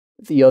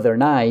The other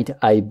night,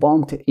 I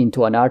bumped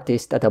into an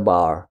artist at a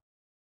bar.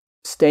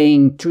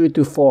 Staying true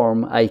to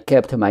form, I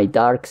kept my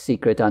dark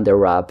secret under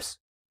wraps,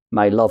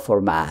 my love for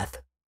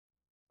math.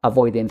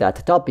 Avoiding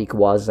that topic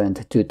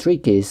wasn't too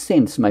tricky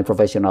since my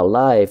professional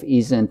life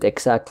isn't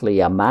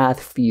exactly a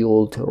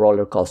math-fueled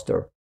roller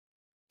coaster.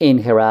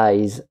 In her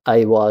eyes,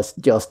 I was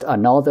just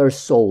another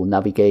soul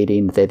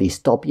navigating the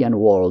dystopian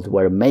world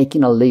where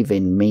making a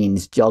living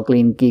means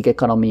juggling gig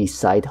economy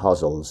side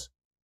hustles.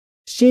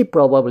 She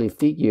probably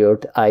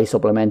figured I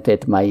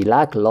supplemented my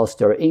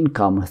lackluster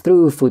income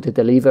through food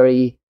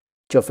delivery,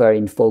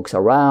 chauffeuring folks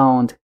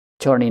around,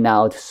 churning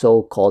out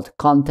so-called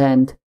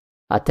content,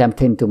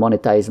 attempting to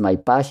monetize my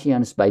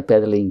passions by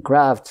peddling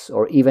crafts,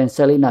 or even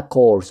selling a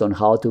course on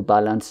how to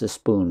balance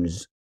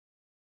spoons.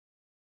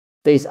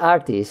 This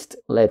artist,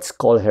 let's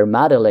call her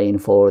Madeleine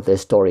for the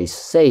story's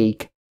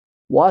sake,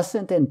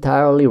 wasn't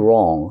entirely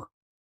wrong.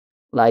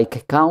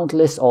 Like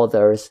countless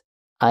others,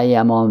 I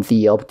am on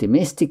the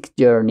optimistic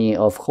journey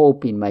of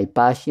hoping my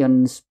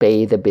passions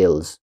pay the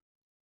bills.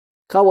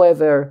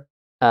 However,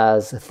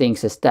 as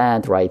things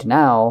stand right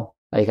now,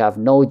 I have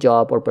no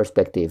job or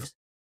perspectives.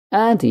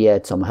 And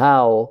yet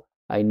somehow,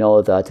 I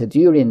know that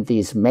during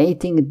this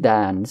mating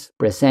dance,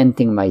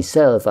 presenting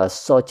myself as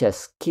such a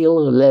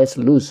skill-less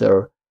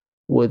loser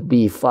would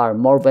be far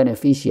more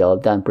beneficial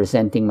than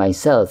presenting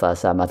myself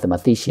as a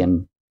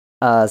mathematician.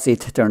 As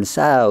it turns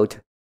out,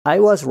 I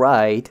was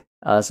right,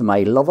 as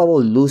my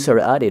lovable loser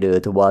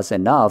attitude was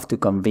enough to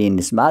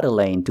convince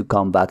Madeleine to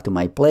come back to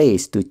my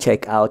place to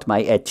check out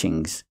my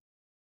etchings.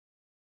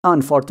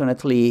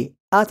 Unfortunately,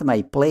 at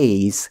my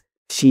place,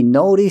 she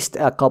noticed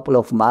a couple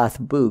of math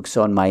books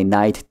on my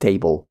night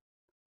table.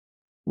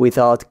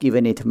 Without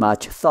giving it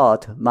much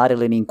thought,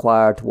 Madeleine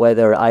inquired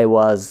whether I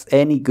was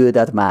any good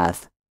at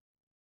math.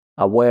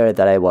 Aware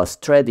that I was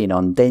treading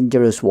on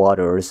dangerous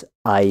waters,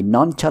 I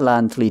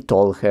nonchalantly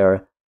told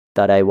her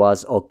that I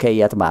was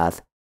okay at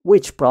math,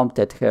 which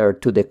prompted her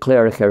to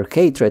declare her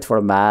hatred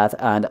for math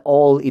and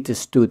all it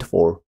stood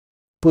for.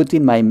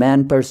 Putting my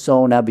man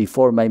persona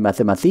before my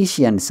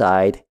mathematician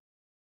side,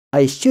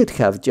 I should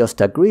have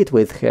just agreed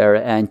with her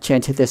and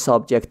changed the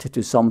subject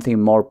to something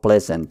more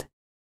pleasant.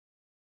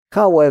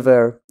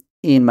 However,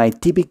 in my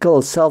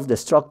typical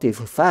self-destructive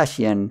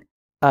fashion,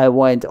 I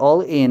went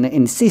all in,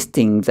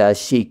 insisting that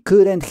she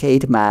couldn't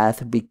hate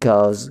math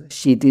because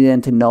she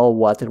didn't know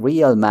what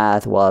real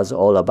math was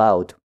all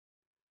about.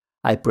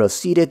 I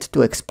proceeded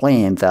to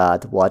explain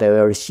that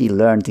whatever she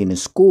learned in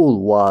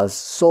school was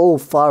so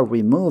far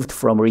removed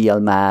from real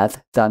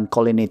math that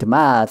calling it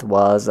math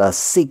was a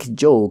sick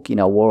joke in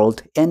a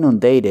world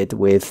inundated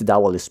with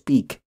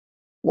doublespeak.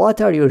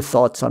 What are your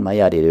thoughts on my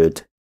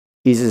attitude?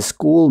 Is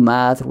school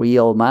math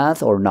real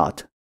math or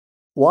not?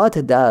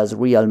 What does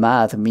real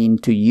math mean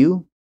to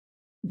you?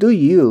 Do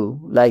you,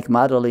 like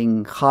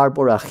Madeleine,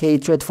 harbor a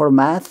hatred for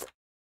math?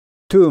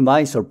 To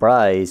my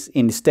surprise,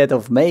 instead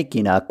of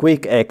making a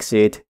quick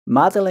exit,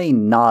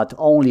 Madeleine not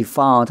only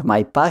found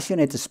my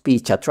passionate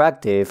speech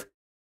attractive,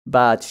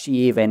 but she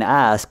even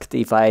asked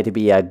if I'd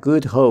be a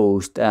good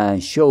host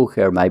and show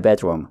her my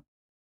bedroom.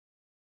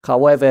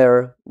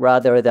 However,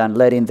 rather than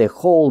letting the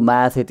whole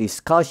math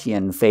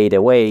discussion fade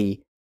away,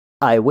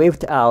 I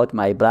whipped out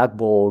my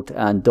blackboard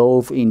and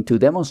dove into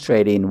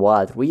demonstrating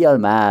what real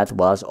math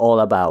was all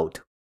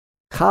about.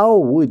 How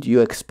would you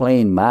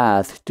explain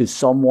math to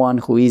someone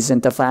who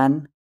isn't a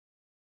fan?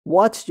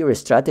 What's your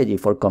strategy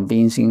for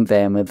convincing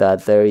them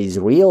that there is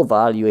real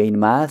value in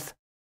math?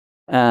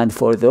 And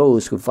for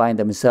those who find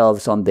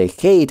themselves on the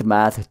hate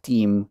math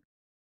team,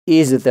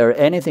 is there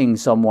anything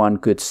someone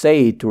could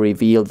say to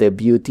reveal the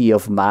beauty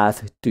of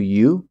math to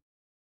you?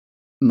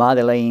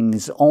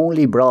 Madeleine's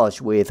only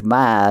brush with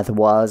math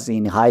was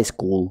in high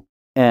school,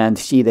 and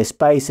she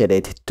despised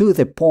it to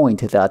the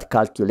point that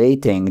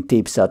calculating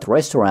tips at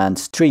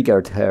restaurants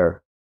triggered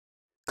her.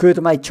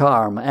 Could my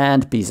charm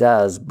and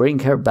pizzazz bring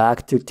her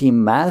back to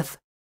team math?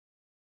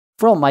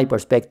 From my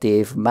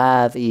perspective,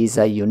 math is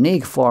a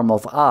unique form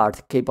of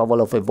art capable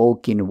of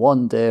evoking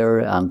wonder,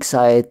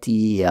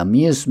 anxiety,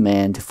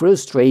 amusement,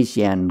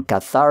 frustration,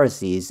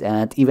 catharsis,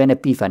 and even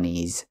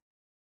epiphanies.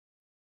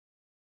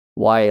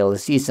 While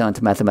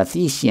seasoned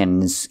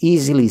mathematicians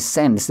easily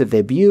sense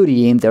the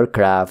beauty in their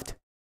craft,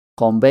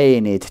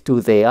 conveying it to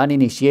the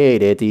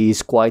uninitiated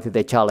is quite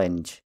the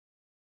challenge.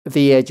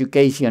 The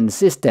education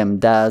system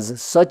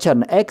does such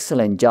an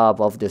excellent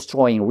job of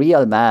destroying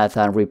real math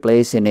and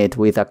replacing it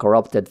with a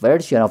corrupted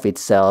version of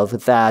itself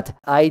that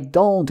I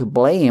don't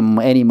blame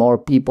any more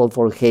people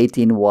for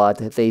hating what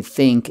they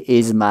think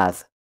is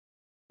math.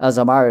 As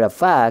a matter of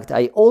fact,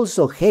 I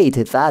also hate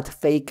that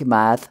fake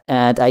math,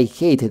 and I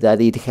hate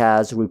that it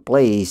has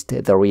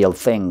replaced the real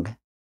thing.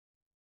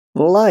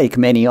 Like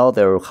many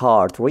other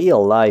hard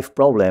real-life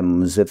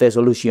problems, the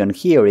solution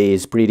here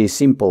is pretty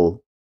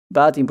simple,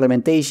 but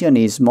implementation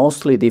is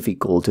mostly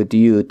difficult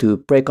due to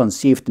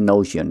preconceived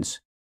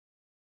notions.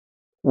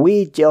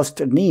 We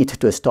just need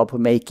to stop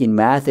making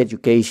math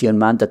education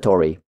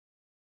mandatory.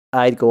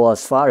 I'd go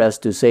as far as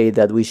to say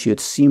that we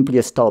should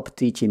simply stop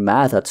teaching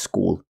math at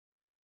school.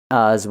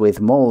 As with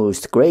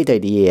most great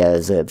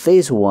ideas,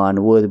 this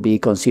one would be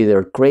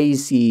considered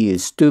crazy,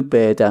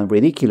 stupid, and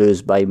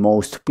ridiculous by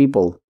most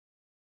people.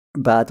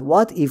 But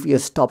what if you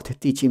stopped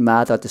teaching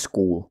math at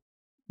school?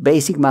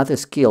 Basic math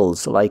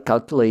skills like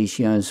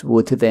calculations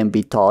would then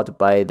be taught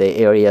by the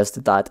areas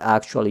that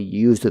actually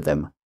used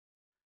them.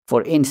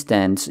 For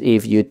instance,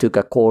 if you took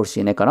a course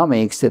in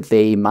economics,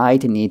 they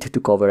might need to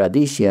cover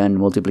addition,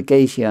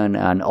 multiplication,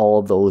 and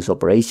all those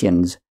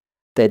operations.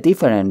 The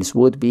difference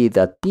would be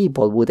that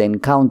people would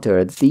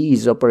encounter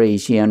these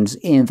operations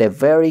in the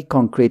very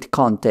concrete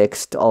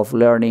context of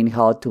learning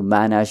how to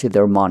manage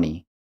their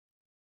money.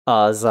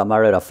 As a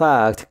matter of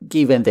fact,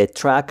 given the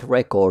track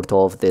record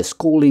of the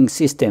schooling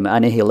system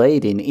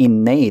annihilating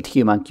innate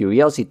human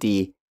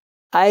curiosity,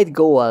 I'd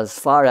go as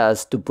far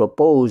as to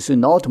propose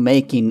not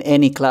making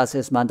any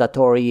classes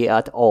mandatory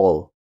at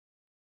all.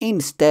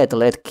 Instead,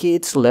 let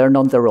kids learn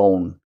on their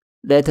own.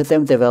 Let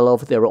them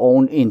develop their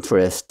own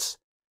interests.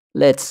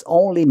 Let's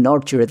only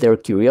nurture their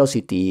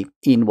curiosity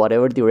in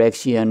whatever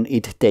direction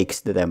it takes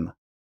them.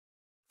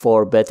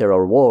 For better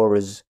or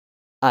worse,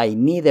 I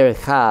neither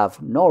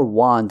have nor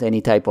want any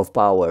type of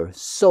power,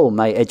 so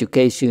my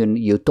education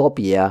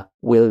utopia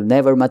will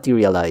never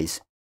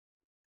materialize.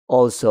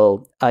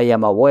 Also, I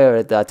am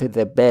aware that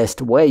the best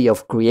way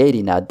of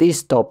creating a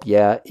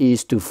dystopia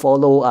is to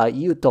follow a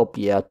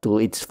utopia to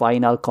its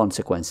final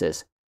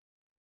consequences.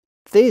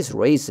 This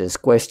raises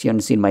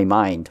questions in my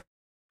mind.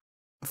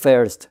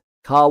 First,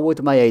 how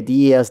would my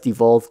ideas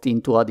devolve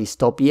into a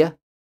dystopia?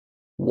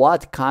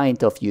 What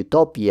kind of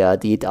utopia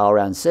did our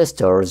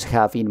ancestors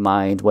have in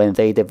mind when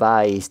they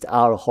devised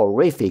our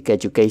horrific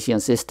education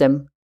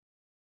system?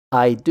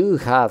 I do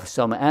have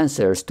some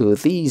answers to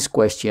these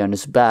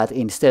questions, but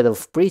instead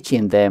of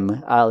preaching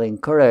them, I'll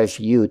encourage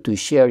you to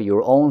share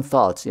your own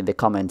thoughts in the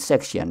comment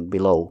section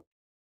below.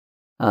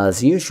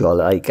 As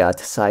usual, I got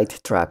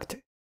sidetracked.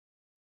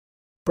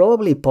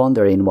 Probably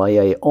pondering why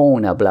I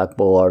own a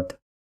blackboard,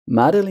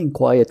 Madeline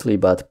quietly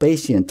but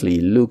patiently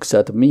looks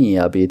at me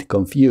a bit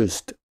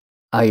confused.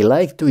 I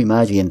like to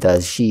imagine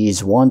that she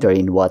is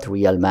wondering what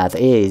real math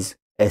is,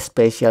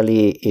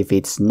 especially if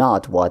it's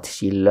not what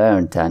she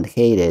learned and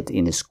hated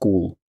in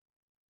school.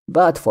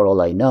 But for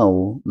all I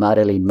know,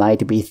 Madeline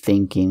might be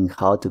thinking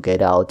how to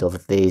get out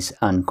of this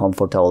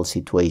uncomfortable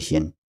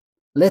situation.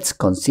 Let's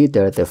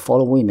consider the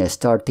following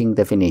starting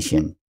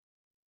definition.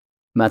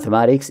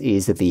 Mathematics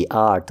is the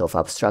art of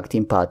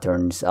abstracting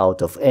patterns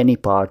out of any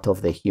part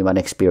of the human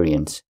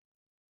experience.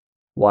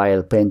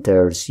 While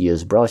painters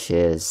use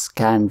brushes,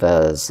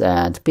 canvas,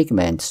 and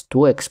pigments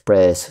to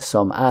express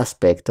some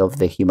aspect of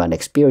the human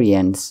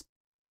experience,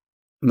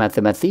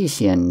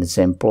 mathematicians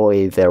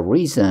employ their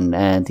reason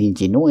and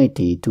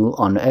ingenuity to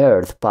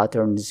unearth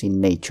patterns in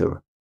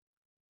nature.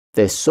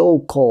 The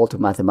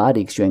so-called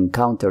mathematics you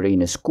encounter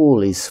in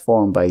school is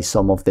formed by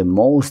some of the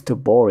most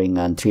boring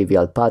and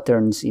trivial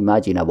patterns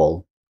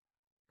imaginable.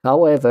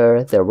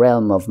 However, the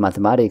realm of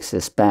mathematics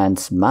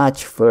spans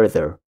much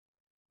further.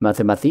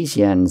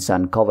 Mathematicians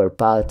uncover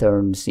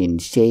patterns in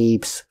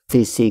shapes,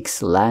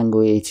 physics,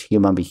 language,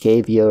 human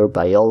behavior,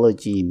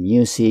 biology,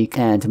 music,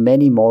 and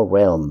many more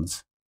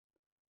realms.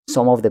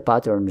 Some of the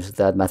patterns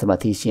that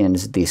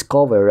mathematicians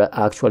discover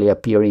actually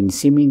appear in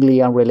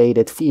seemingly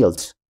unrelated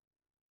fields.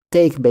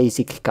 Take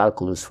basic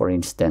calculus, for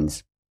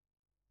instance.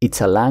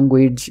 It's a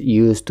language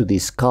used to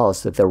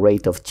discuss the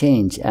rate of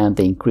change and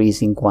the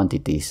increase in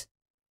quantities.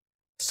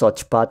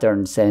 Such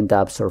patterns end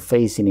up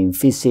surfacing in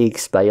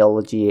physics,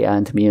 biology,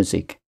 and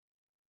music.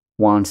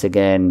 Once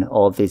again,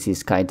 all this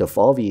is kind of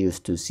obvious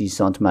to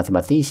seasoned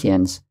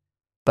mathematicians,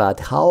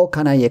 but how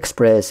can I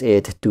express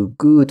it to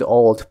good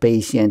old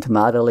patient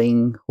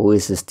Madeline, who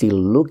is still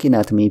looking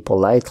at me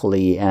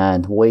politely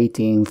and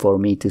waiting for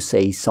me to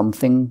say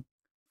something?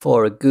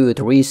 For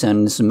good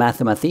reasons,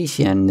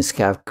 mathematicians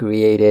have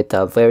created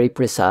a very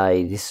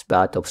precise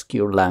but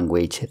obscure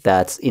language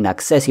that's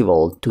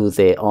inaccessible to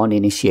the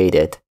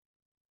uninitiated.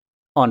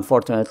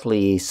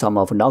 Unfortunately, some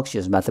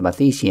obnoxious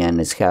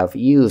mathematicians have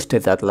used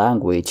that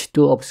language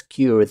to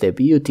obscure the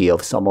beauty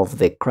of some of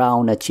the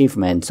crown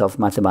achievements of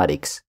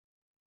mathematics.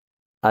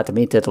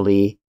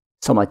 Admittedly,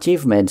 some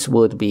achievements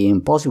would be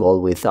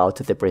impossible without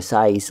the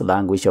precise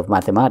language of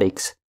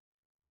mathematics.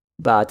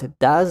 But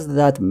does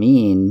that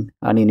mean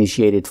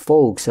uninitiated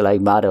folks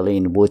like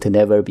Madeline would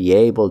never be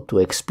able to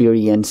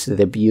experience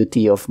the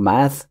beauty of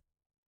math?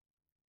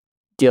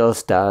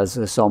 Just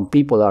as some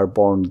people are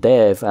born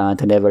deaf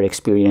and never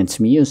experience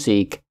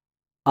music,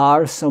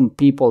 are some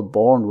people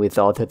born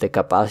without the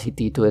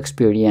capacity to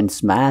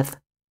experience math?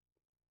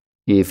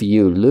 If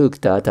you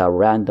looked at a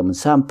random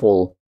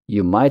sample,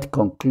 you might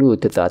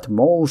conclude that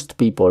most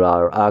people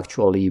are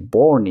actually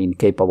born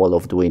incapable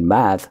of doing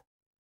math.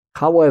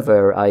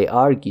 However, I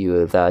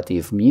argue that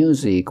if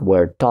music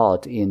were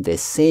taught in the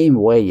same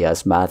way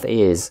as math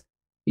is,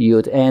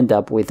 you'd end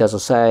up with a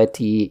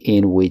society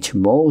in which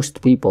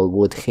most people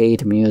would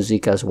hate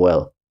music as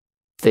well.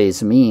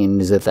 This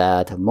means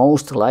that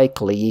most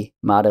likely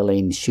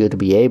Madeline should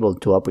be able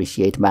to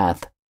appreciate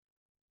math.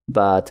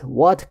 But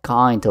what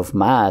kind of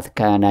math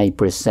can I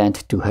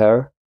present to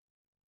her?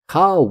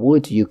 How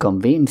would you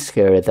convince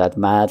her that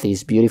math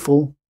is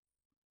beautiful?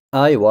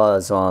 I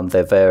was on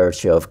the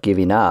verge of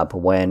giving up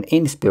when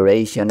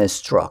inspiration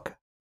struck.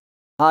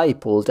 I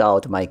pulled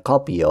out my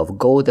copy of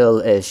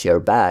Gödel Escher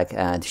back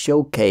and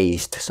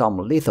showcased some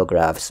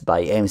lithographs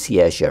by M.C.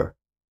 Escher.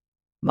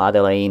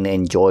 Madeleine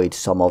enjoyed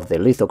some of the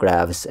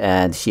lithographs,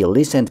 and she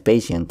listened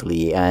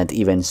patiently and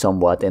even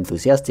somewhat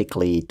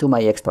enthusiastically to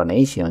my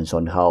explanations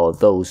on how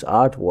those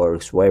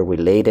artworks were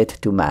related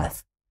to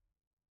math.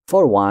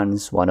 For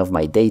once, one of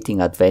my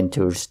dating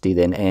adventures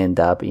didn't end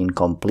up in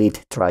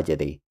complete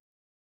tragedy.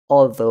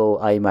 Although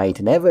I might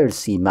never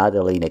see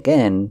Madeleine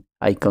again,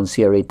 I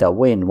consider it a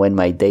win when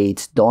my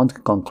dates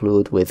don't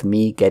conclude with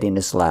me getting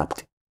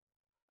slapped.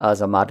 As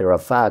a matter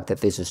of fact,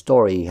 this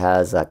story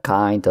has a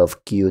kind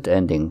of cute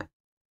ending.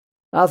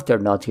 After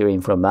not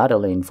hearing from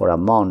Madeleine for a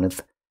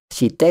month,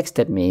 she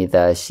texted me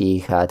that she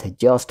had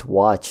just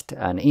watched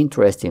an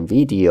interesting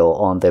video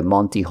on the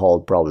Monty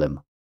Hall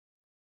problem.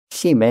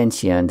 She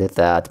mentioned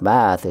that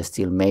math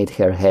still made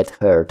her head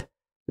hurt,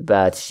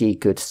 but she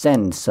could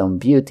sense some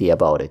beauty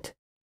about it.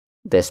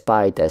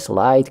 Despite a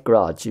slight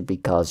grudge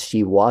because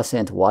she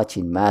wasn't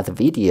watching math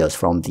videos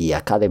from the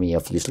Academy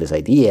of Useless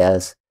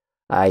Ideas,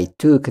 I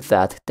took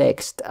that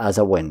text as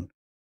a win.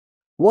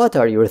 What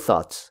are your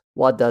thoughts?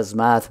 What does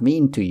math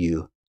mean to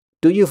you?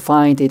 Do you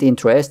find it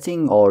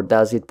interesting, or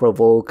does it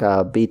provoke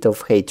a bit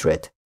of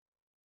hatred?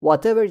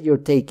 Whatever your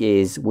take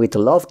is, we'd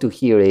love to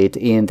hear it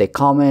in the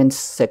comments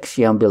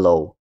section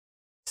below.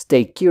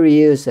 Stay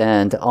curious,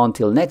 and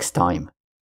until next time.